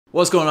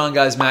What's going on,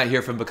 guys? Matt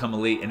here from Become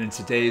Elite, and in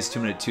today's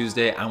 2-Minute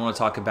Tuesday, I want to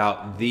talk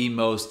about the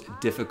most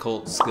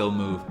difficult skill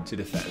move to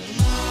defend.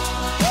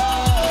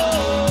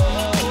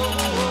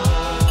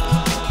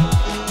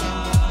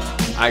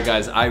 Alright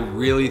guys, I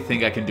really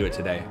think I can do it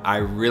today. I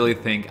really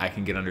think I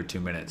can get under 2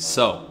 minutes.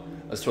 So,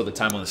 let's throw the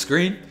time on the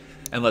screen,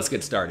 and let's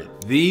get started.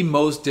 The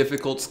most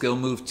difficult skill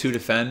move to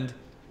defend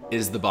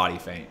is the body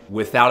feint.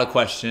 Without a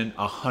question,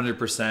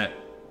 100%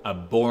 a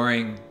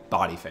boring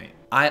body feint.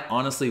 I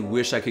honestly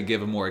wish I could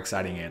give a more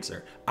exciting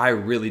answer. I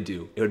really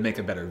do. It would make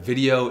a better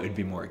video, it'd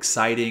be more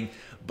exciting,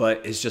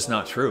 but it's just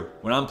not true.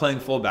 When I'm playing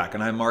fullback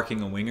and I'm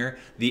marking a winger,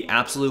 the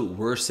absolute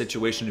worst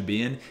situation to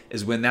be in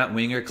is when that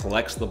winger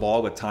collects the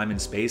ball with time and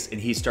space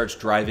and he starts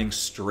driving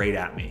straight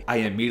at me. I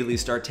immediately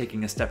start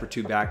taking a step or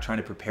two back, trying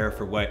to prepare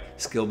for what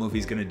skill move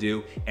he's gonna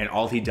do, and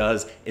all he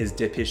does is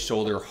dip his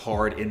shoulder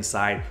hard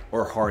inside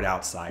or hard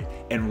outside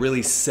and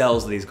really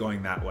sells that he's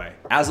going that way.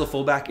 As a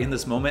fullback in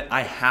this moment,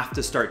 I have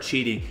to start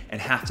cheating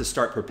and have to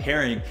start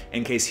preparing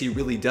in case he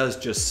really does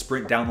just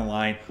sprint down the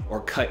line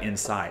or cut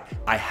inside.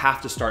 I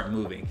have to start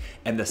moving.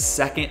 And the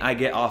second I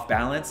get off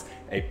balance,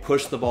 they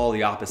push the ball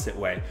the opposite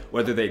way.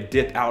 Whether they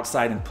dip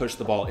outside and push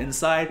the ball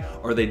inside,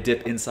 or they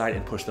dip inside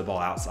and push the ball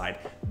outside.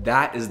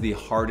 That is the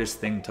hardest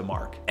thing to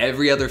mark.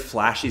 Every other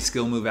flashy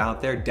skill move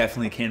out there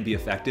definitely can be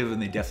effective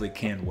and they definitely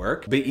can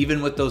work. But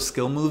even with those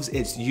skill moves,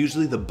 it's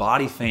usually the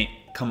body feint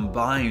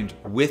combined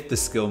with the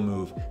skill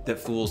move that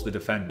fools the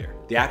defender.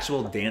 The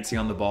actual dancing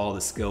on the ball, the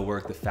skill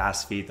work, the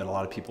fast feet that a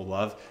lot of people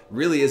love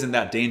really isn't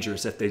that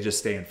dangerous if they just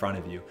stay in front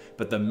of you.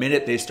 But the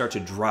minute they start to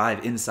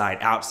drive inside,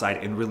 outside,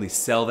 and really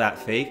sell that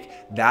fake,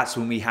 that's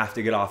when we have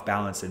to get off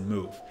balance and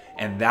move.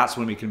 And that's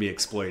when we can be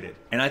exploited.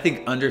 And I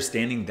think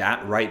understanding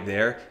that right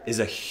there is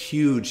a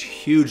huge,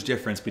 huge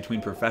difference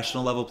between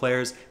professional level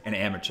players and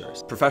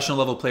amateurs. Professional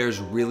level players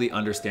really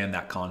understand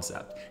that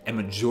concept. And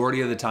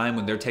majority of the time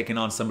when they're taking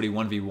on somebody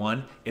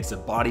 1v1, it's a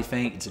body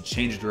feint, it's a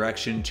change of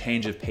direction,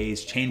 change of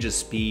pace, change of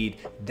speed.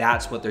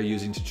 That's what they're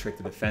using to trick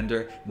the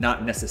defender,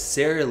 not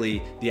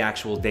necessarily the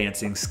actual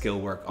dancing skill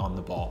work on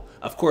the ball.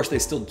 Of course, they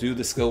still do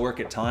the skill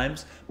work at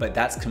times, but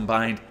that's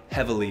combined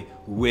heavily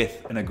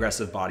with an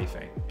aggressive body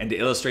feint. And to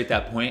illustrate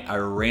that point, I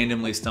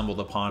randomly stumbled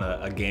upon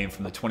a game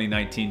from the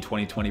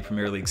 2019-2020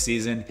 Premier League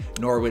season,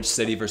 Norwich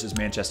City versus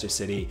Manchester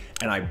City,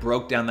 and I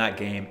broke down that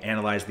game,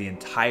 analyzed the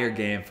entire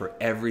game for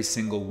every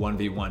single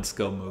 1v1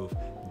 skill move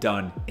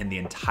done in the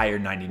entire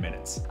 90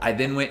 minutes. I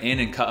then went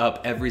in and cut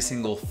up every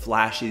single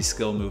flashy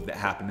skill move that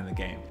happened in the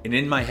game. And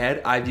in my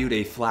head, I viewed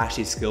a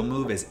flashy skill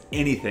move as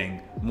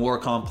anything more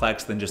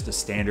complex than just a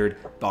standard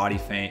body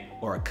feint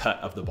or a cut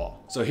of the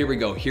ball. So here we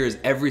go. Here's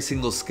every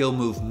single skill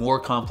move more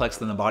complex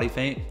than the body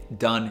feint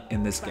done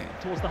in this game.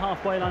 Towards the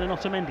halfway line in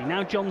Otamendi.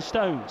 Now John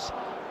Stones.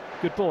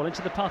 Good ball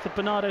into the path of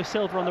Bernardo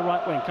Silva on the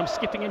right wing. Comes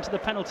skipping into the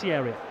penalty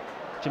area.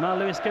 Jamal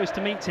Lewis goes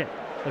to meet him.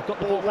 They've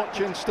got the ball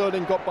watching.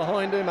 Sterling got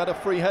behind him, had a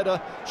free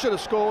header, should have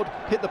scored,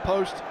 hit the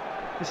post.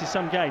 This is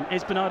some game.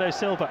 Here's Bernardo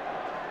Silva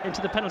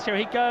into the penalty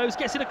area. He goes,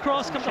 gets it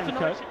across, comes off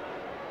another.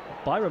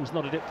 Byram's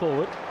nodded it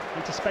forward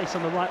into space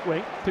on the right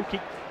wing. Pukki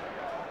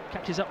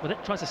catches up with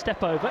it, tries to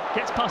step over,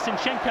 gets past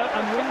Zinchenko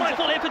and wins.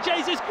 Rifle here for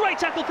Jesus. Great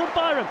tackle from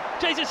Byram.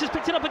 Jesus has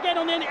picked it up again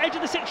on the edge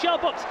of the 6-yard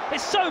box.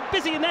 It's so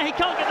busy in there, he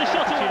can't get the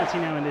shot. Opportunity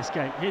now in this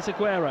game. Here's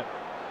Aguero.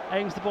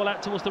 Aims the ball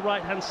out towards the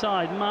right-hand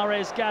side.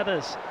 Mahrez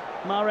gathers.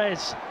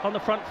 Mahrez on the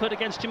front foot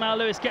against Jamal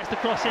Lewis, gets the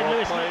cross in.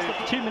 Lewis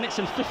makes 2 minutes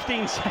and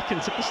 15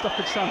 seconds of the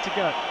stoppage time to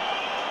go.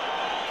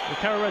 The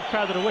Karori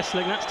crowd that are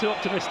whistling, that's too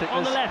optimistic.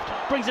 On the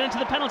left, brings it into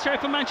the penalty area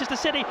for Manchester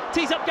City,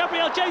 tees up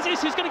Gabriel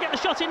Jesus, who's going to get the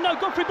shot in. No,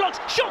 Godfrey blocks,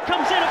 shot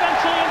comes in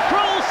eventually, and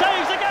Krul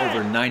saves again.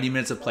 Over 90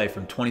 minutes of play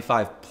from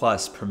 25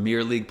 plus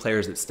Premier League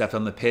players that stepped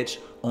on the pitch,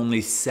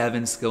 only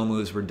 7 skill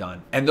moves were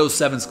done. And those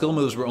 7 skill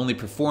moves were only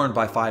performed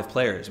by 5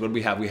 players. What did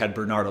we have? We had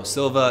Bernardo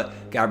Silva,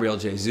 Gabriel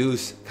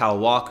Jesus, Kyle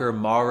Walker,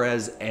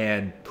 Mahrez,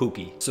 and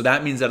Pukki. So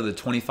that means out of the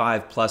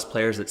 25 plus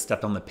players that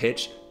stepped on the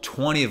pitch,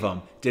 20 of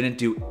them didn't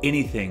do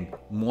anything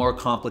more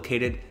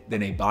complicated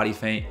than a body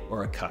feint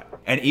or a cut.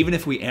 And even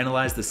if we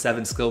analyze the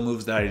 7 skill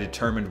moves that I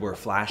determined were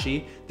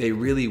flashy, they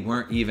really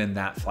weren't even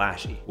that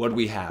flashy. What did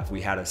we have? We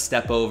had a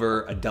step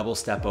over, a double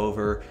step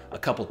over, a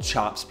couple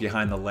chops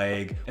behind the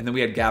leg, and then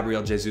we had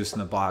Gabriel Jesus in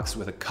the box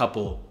with a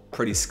couple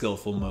pretty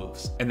skillful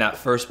moves. And that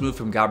first move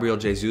from Gabriel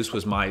Jesus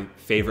was my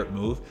favorite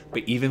move,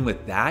 but even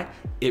with that,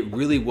 it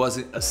really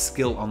wasn't a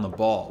skill on the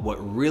ball. What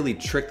really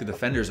tricked the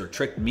defenders, or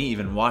tricked me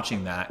even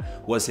watching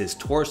that, was his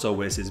torso,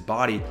 was his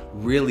body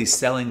really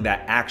selling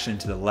that action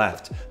to the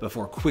left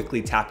before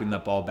quickly tapping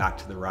that ball back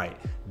to the right.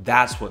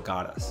 That's what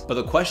got us. But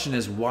the question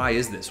is, why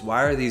is this?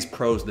 Why are these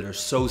pros that are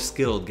so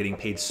skilled getting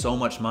paid so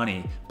much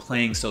money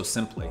playing so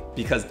simply?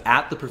 Because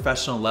at the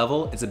professional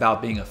level, it's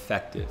about being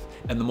effective.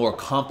 And the more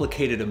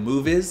complicated a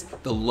move is,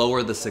 the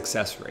lower the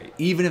success rate.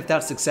 Even if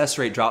that success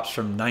rate drops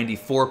from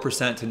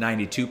 94% to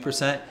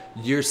 92%,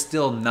 you're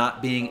still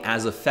not being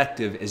as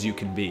effective as you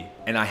can be.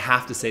 And I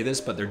have to say this,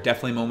 but there are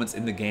definitely moments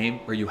in the game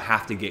where you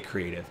have to get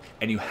creative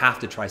and you have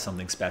to try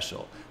something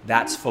special.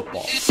 That's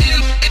football.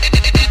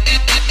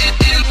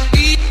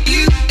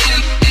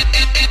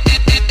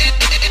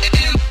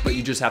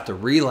 just have to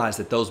realize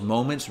that those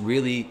moments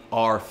really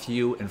are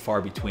few and far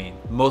between.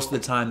 Most of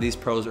the time, these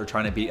pros are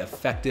trying to be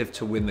effective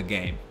to win the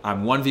game.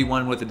 I'm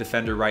 1v1 with a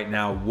defender right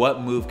now.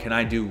 What move can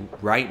I do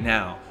right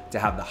now to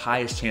have the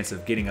highest chance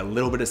of getting a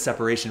little bit of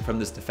separation from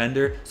this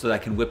defender so that I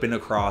can whip in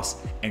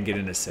across and get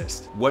an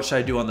assist? What should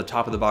I do on the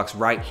top of the box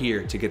right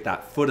here to get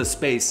that foot of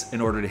space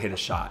in order to hit a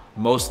shot?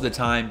 Most of the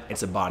time,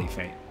 it's a body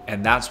feint.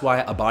 And that's why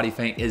a body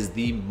feint is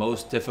the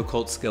most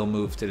difficult skill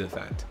move to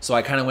defend. So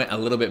I kind of went a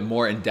little bit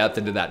more in depth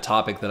into that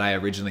topic than I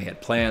originally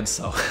had planned.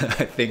 So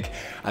I think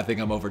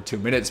I'm over 2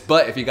 minutes.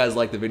 But if you guys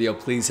like the video,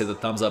 please hit the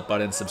thumbs up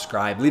button,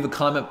 subscribe, leave a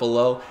comment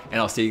below, and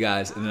I'll see you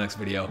guys in the next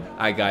video. All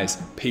right,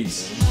 guys,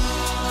 peace.